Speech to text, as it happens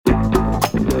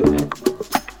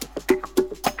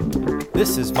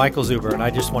This is Michael Zuber, and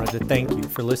I just wanted to thank you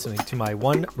for listening to my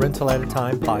One Rental at a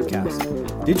Time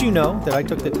podcast. Did you know that I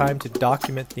took the time to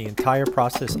document the entire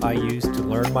process I used to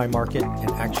learn my market and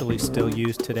actually still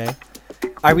use today?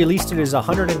 I released it as a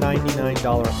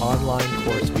 $199 online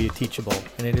course via Teachable,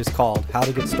 and it is called How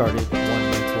to Get Started One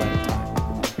Rental at a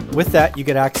Time. With that, you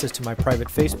get access to my private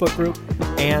Facebook group,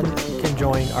 and you can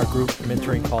join our group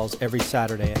mentoring calls every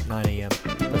Saturday at 9 a.m.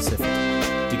 Pacific.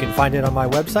 You can find it on my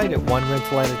website at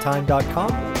onerentalatatime.com.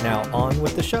 Now on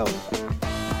with the show.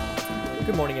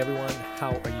 Good morning, everyone. How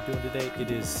are you doing today? It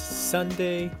is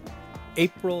Sunday,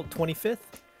 April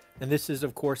 25th, and this is,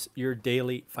 of course, your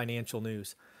daily financial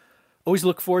news. Always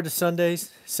look forward to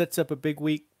Sundays. Sets up a big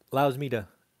week, allows me to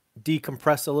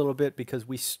decompress a little bit because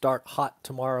we start hot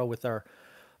tomorrow with our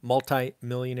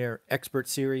multi-millionaire expert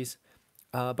series.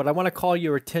 But I want to call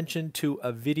your attention to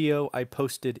a video I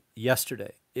posted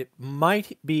yesterday. It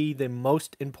might be the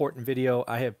most important video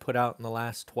I have put out in the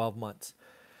last 12 months.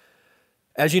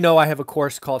 As you know, I have a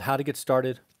course called How to Get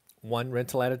Started One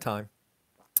Rental at a Time,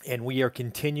 and we are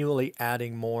continually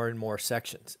adding more and more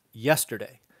sections.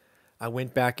 Yesterday, I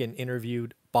went back and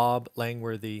interviewed Bob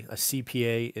Langworthy, a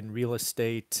CPA and real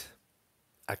estate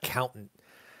accountant,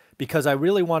 because I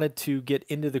really wanted to get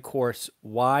into the course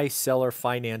why seller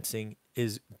financing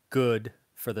is good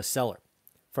for the seller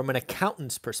from an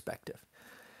accountant's perspective.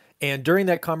 And during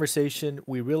that conversation,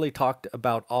 we really talked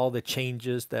about all the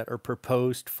changes that are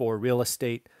proposed for real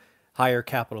estate, higher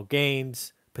capital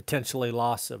gains, potentially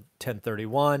loss of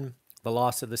 1031, the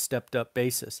loss of the stepped up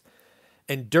basis.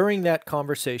 And during that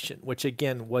conversation, which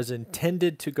again was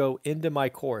intended to go into my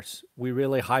course, we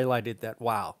really highlighted that,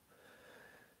 wow,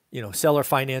 seller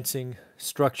financing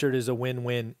structured as a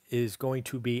win-win is going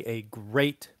to be a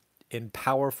great and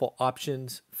powerful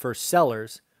options for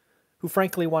sellers who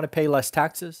frankly want to pay less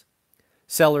taxes,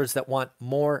 sellers that want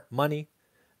more money,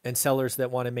 and sellers that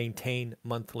want to maintain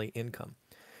monthly income.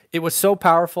 It was so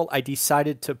powerful, I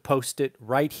decided to post it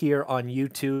right here on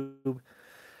YouTube.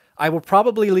 I will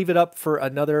probably leave it up for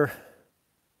another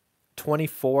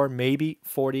 24, maybe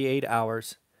 48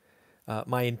 hours.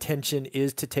 My intention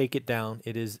is to take it down.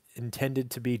 It is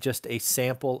intended to be just a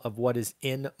sample of what is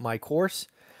in my course.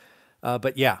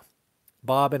 But yeah,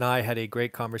 Bob and I had a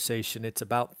great conversation. It's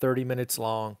about 30 minutes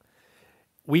long.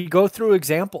 We go through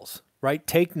examples, right?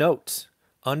 Take notes,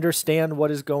 understand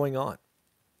what is going on,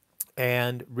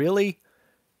 and really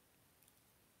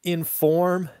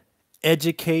inform,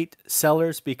 educate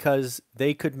sellers because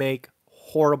they could make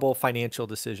horrible financial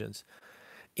decisions.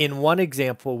 In one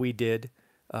example we did,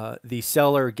 the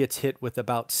seller gets hit with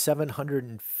about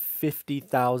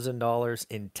 $750,000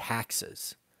 in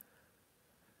taxes.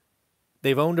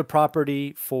 They've owned a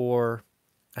property for,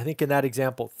 I think in that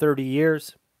example, 30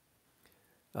 years.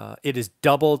 It is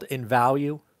doubled in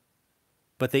value,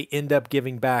 but they end up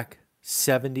giving back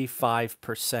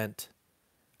 75%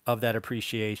 of that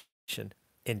appreciation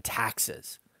in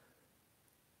taxes.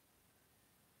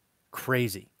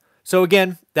 Crazy. So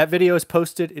again, that video is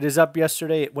posted. It is up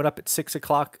yesterday. It went up at 6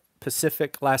 o'clock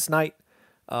Pacific last night.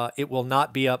 It will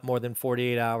not be up more than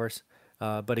 48 hours.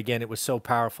 But again, it was so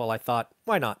powerful. I thought,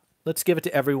 why not? Let's give it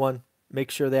to everyone. Make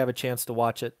sure they have a chance to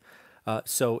watch it.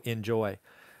 So enjoy.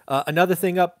 Another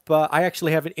thing up, I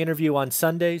actually have an interview on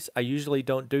Sundays. I usually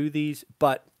don't do these,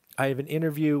 but I have an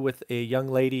interview with a young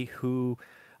lady who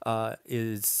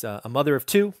is a mother of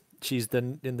two. She's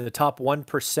in the top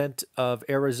 1% of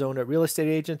Arizona real estate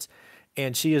agents,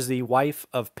 and she is the wife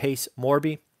of Pace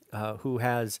Morby, who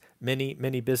has many,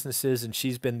 many businesses, and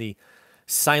she's been the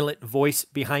silent voice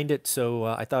behind it. So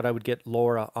I thought I would get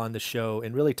Laura on the show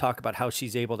and really talk about how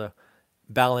she's able to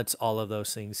balance all of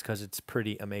those things because it's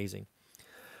pretty amazing.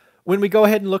 When we go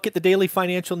ahead and look at the daily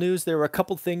financial news, there were a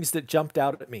couple things that jumped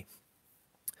out at me.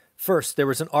 First, there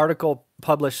was an article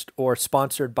published or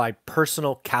sponsored by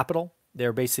Personal Capital.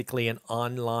 They're basically an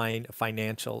online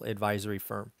financial advisory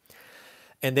firm.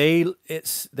 And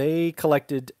they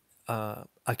collected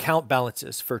account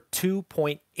balances for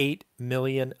 2.8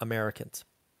 million Americans.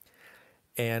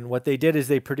 And what they did is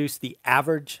they produced the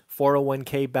average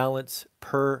 401k balance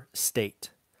per state.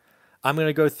 I'm going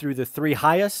to go through the three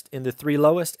highest and the three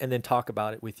lowest and then talk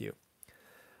about it with you.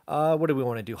 What do we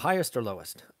want to do, highest or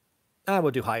lowest? We'll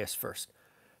do highest first.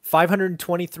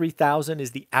 $523,000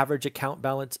 is the average account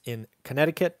balance in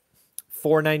Connecticut,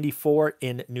 $494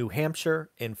 in New Hampshire,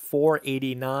 and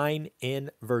 $489 in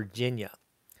Virginia.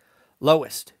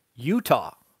 Lowest,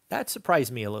 Utah. That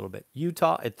surprised me a little bit.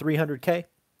 Utah at $300K,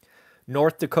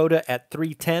 North Dakota at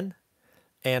 $310,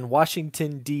 and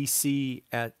Washington, D.C.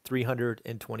 at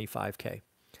 $325K.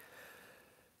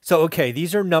 So, okay,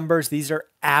 these are numbers, these are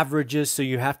averages. So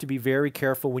you have to be very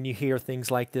careful when you hear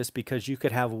things like this, because you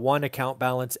could have one account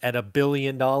balance at $1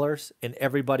 billion and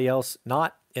everybody else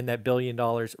not in that $1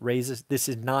 billion raises. This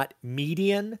is not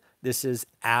median. This is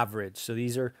average. So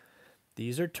these are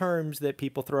terms that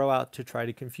people throw out to try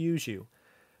to confuse you.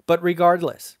 But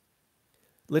regardless,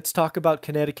 let's talk about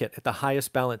Connecticut at the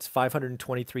highest balance,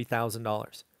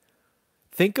 $523,000.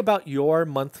 Think about your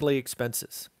monthly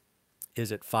expenses. Is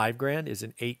it $5,000? Is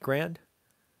it $8,000?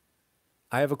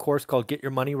 I have a course called Get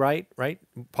Your Money Right, right?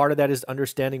 Part of that is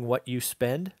understanding what you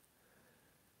spend.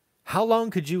 How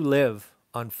long could you live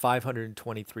on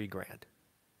 $523,000?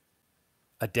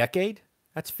 A decade?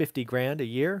 That's $50,000 a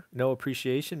year. No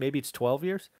appreciation. Maybe it's 12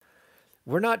 years.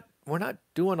 We're not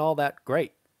doing all that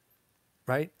great,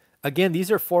 right? Again, these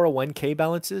are 401k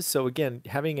balances. So again,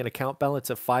 having an account balance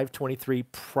of 523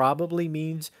 probably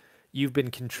means you've been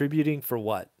contributing for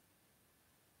what?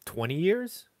 20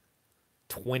 years?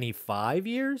 25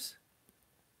 years?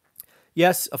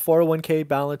 Yes, a 401k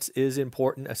balance is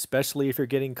important, especially if you're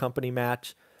getting company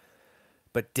match.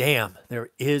 But damn, there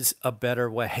is a better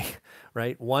way,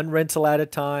 right? One rental at a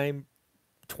time,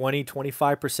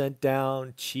 25%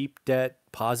 down, cheap debt,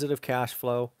 positive cash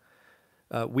flow.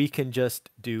 We can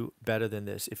just do better than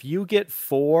this. If you get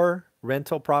 4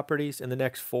 rental properties in the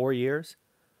next 4 years,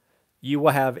 you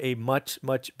will have a much,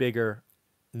 much bigger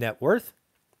net worth.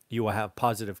 You will have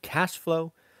positive cash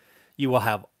flow. You will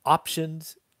have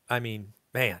options. I mean,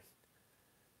 man,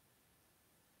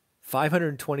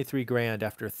 $523,000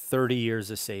 after 30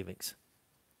 years of savings.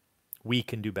 We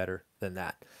can do better than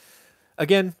that.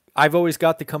 Again, I've always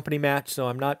got the company match, so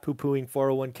I'm not poo-pooing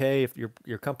 401k. If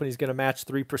your company's going to match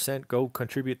 3%, go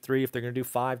contribute 3. If they're going to do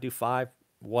 5,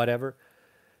 whatever.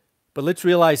 But let's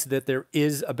realize that there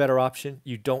is a better option.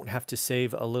 You don't have to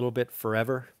save a little bit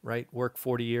forever, right? Work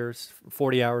 40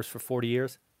 hours for 40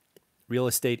 years. Real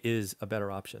estate is a better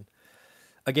option.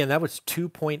 Again, that was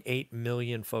 2.8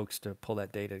 million folks to pull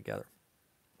that data together.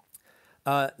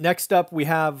 Next up, we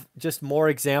have just more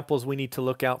examples we need to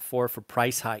look out for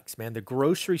price hikes, man. The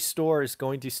grocery store is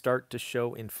going to start to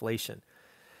show inflation.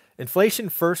 Inflation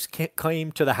first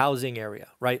came to the housing area,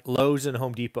 right? Lowe's and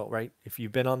Home Depot, right? If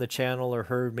you've been on the channel or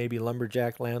heard maybe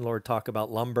Lumberjack Landlord talk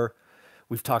about lumber,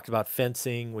 we've talked about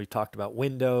fencing, we've talked about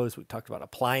windows, we've talked about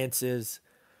appliances.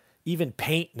 Even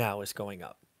paint now is going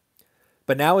up.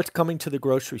 But now it's coming to the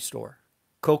grocery store.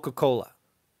 Coca-Cola,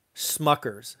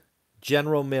 Smuckers,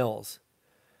 General Mills,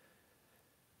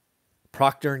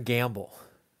 Procter & Gamble.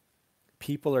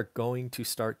 People are going to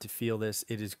start to feel this.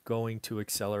 It is going to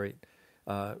accelerate.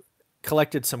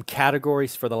 Collected some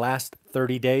categories for the last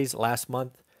 30 days, last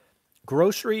month.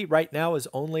 Grocery right now is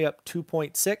only up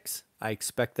 2.6. I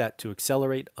expect that to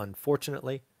accelerate,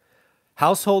 unfortunately.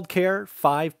 Household care,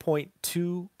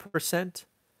 5.2%.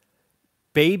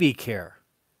 Baby care,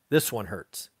 this one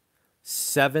hurts,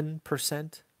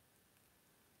 7%.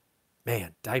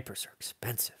 Man, diapers are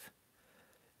expensive.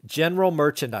 General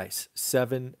merchandise,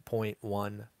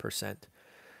 7.1%.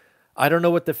 I don't know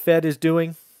what the Fed is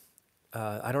doing.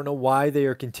 I don't know why they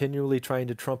are continually trying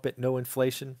to trumpet no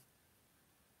inflation.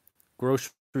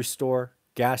 Grocery store,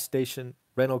 gas station,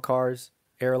 rental cars,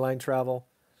 airline travel.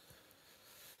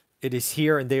 It is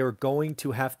here, and they are going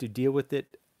to have to deal with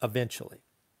it eventually.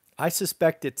 I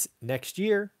suspect it's next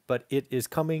year, but it is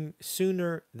coming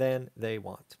sooner than they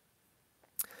want.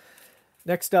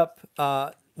 Next up,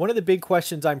 one of the big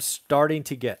questions I'm starting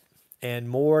to get, and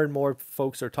more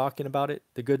folks are talking about it.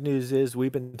 The good news is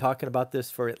we've been talking about this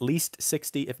for at least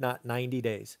 60, if not 90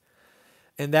 days.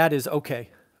 And that is, okay,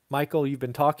 Michael, you've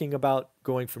been talking about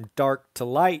going from dark to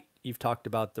light. You've talked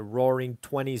about the roaring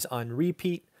 20s on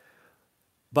repeat.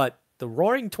 But the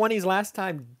roaring 20s last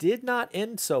time did not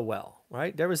end so well,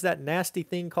 right? There was that nasty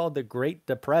thing called the Great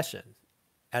Depression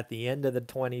at the end of the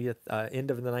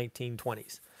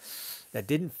 1920s. That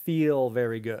didn't feel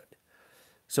very good.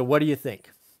 So what do you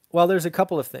think? Well, there's a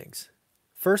couple of things.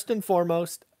 First and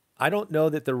foremost, I don't know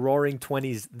that the roaring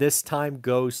 20s this time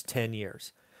goes 10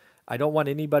 years. I don't want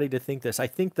anybody to think this. I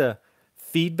think the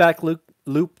feedback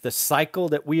loop, the cycle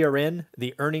that we are in,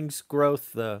 the earnings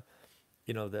growth, the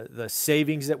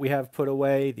savings that we have put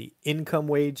away, the income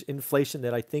wage inflation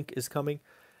that I think is coming,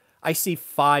 I see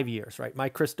 5 years, right? My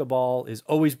crystal ball is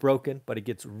always broken, but it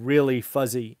gets really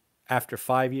fuzzy after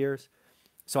 5 years.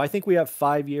 So I think we have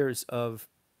 5 years of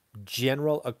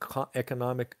general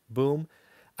economic boom.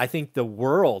 I think the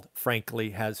world,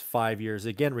 frankly, has 5 years.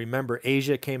 Again, remember,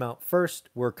 Asia came out first.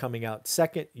 We're coming out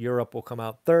second. Europe will come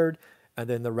out third, and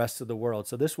then the rest of the world.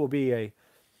 So this will be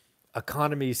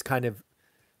economies kind of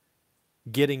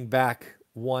getting back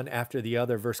one after the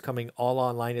other versus coming all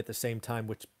online at the same time,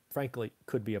 which frankly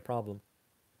could be a problem.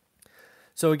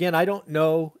 So again, I don't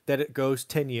know that it goes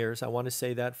 10 years. I want to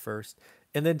say that first.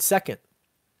 And then second,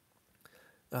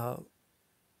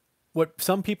 what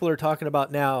some people are talking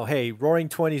about now, hey, roaring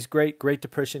 20s, Great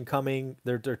Depression coming.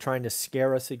 They're trying to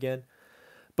scare us again.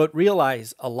 But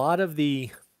realize a lot of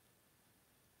the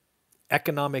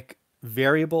economic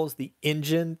variables, the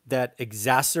engine that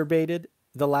exacerbated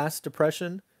the last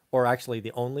depression, or actually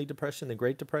the only depression, the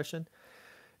Great Depression,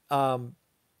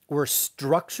 were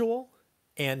structural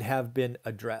and have been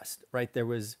addressed, right? There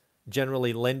was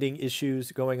generally lending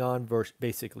issues going on,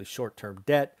 basically short-term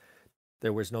debt.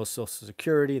 There was no Social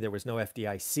Security. There was no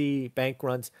FDIC, bank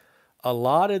runs. A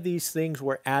lot of these things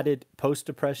were added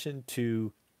post-depression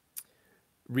to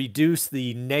reduce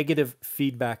the negative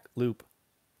feedback loop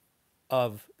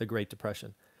of the Great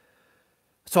Depression.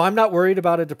 So I'm not worried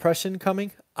about a depression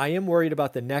coming. I am worried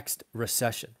about the next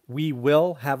recession. We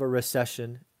will have a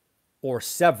recession or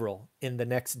several in the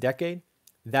next decade.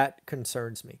 That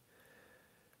concerns me.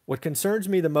 What concerns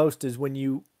me the most is when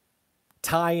you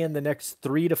tie in the next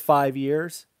 3 to 5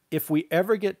 years, if we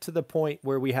ever get to the point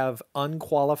where we have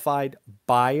unqualified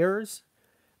buyers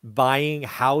buying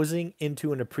housing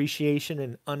into an appreciation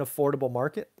and unaffordable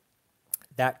market,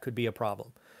 that could be a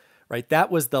problem, right? That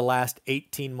was the last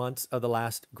 18 months of the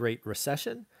last Great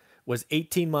Recession, was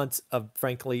 18 months of,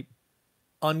 frankly,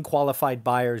 unqualified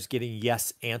buyers getting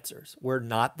yes answers. We're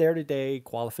not there today.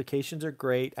 Qualifications are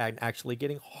great and actually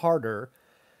getting harder.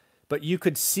 But you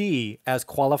could see as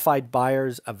qualified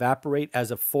buyers evaporate, as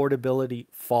affordability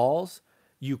falls,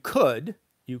 you could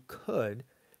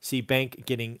see bank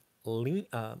getting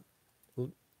more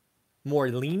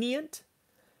lenient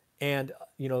and,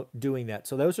 doing that.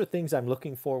 So those are things I'm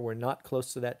looking for. We're not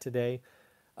close to that today.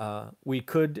 I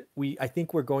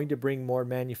think we're going to bring more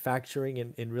manufacturing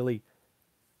and really,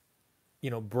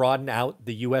 broaden out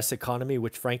the U.S. economy,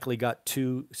 which frankly got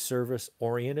too service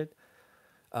oriented.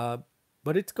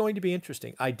 But it's going to be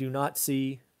interesting. I do not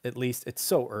see, at least it's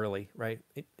so early, right?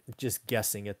 Just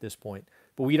guessing at this point.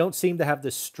 But we don't seem to have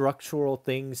the structural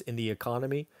things in the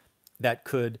economy that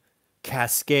could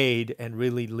cascade and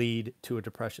really lead to a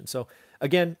depression. So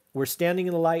again, we're standing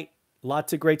in the light.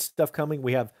 Lots of great stuff coming.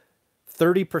 We have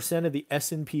 30% of the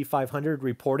S&P 500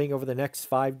 reporting over the next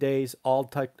 5 days, all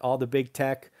the big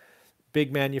tech,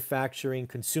 big manufacturing,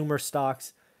 consumer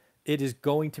stocks. It is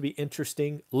going to be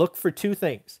interesting. Look for two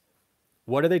things.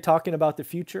 What are they talking about the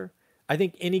future? I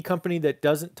think any company that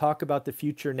doesn't talk about the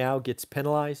future now gets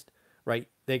penalized, right?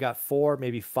 They got 4,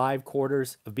 maybe 5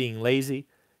 quarters of being lazy.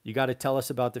 You got to tell us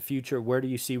about the future. Where do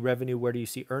you see revenue? Where do you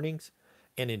see earnings?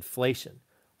 And inflation.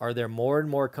 Are there more and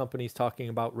more companies talking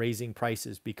about raising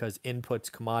prices because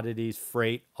inputs, commodities,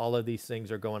 freight, all of these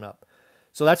things are going up?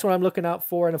 So that's what I'm looking out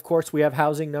for. And of course, we have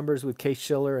housing numbers with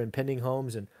Case-Shiller and pending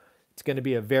homes, and it's going to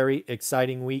be a very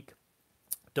exciting week.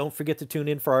 Don't forget to tune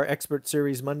in for our expert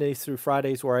series Mondays through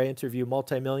Fridays, where I interview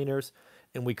multimillionaires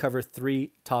and we cover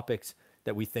 3 topics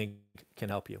that we think can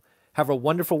help you. Have a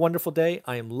wonderful, wonderful day.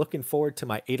 I am looking forward to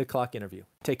my 8 o'clock interview.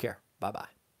 Take care.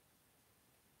 Bye-bye.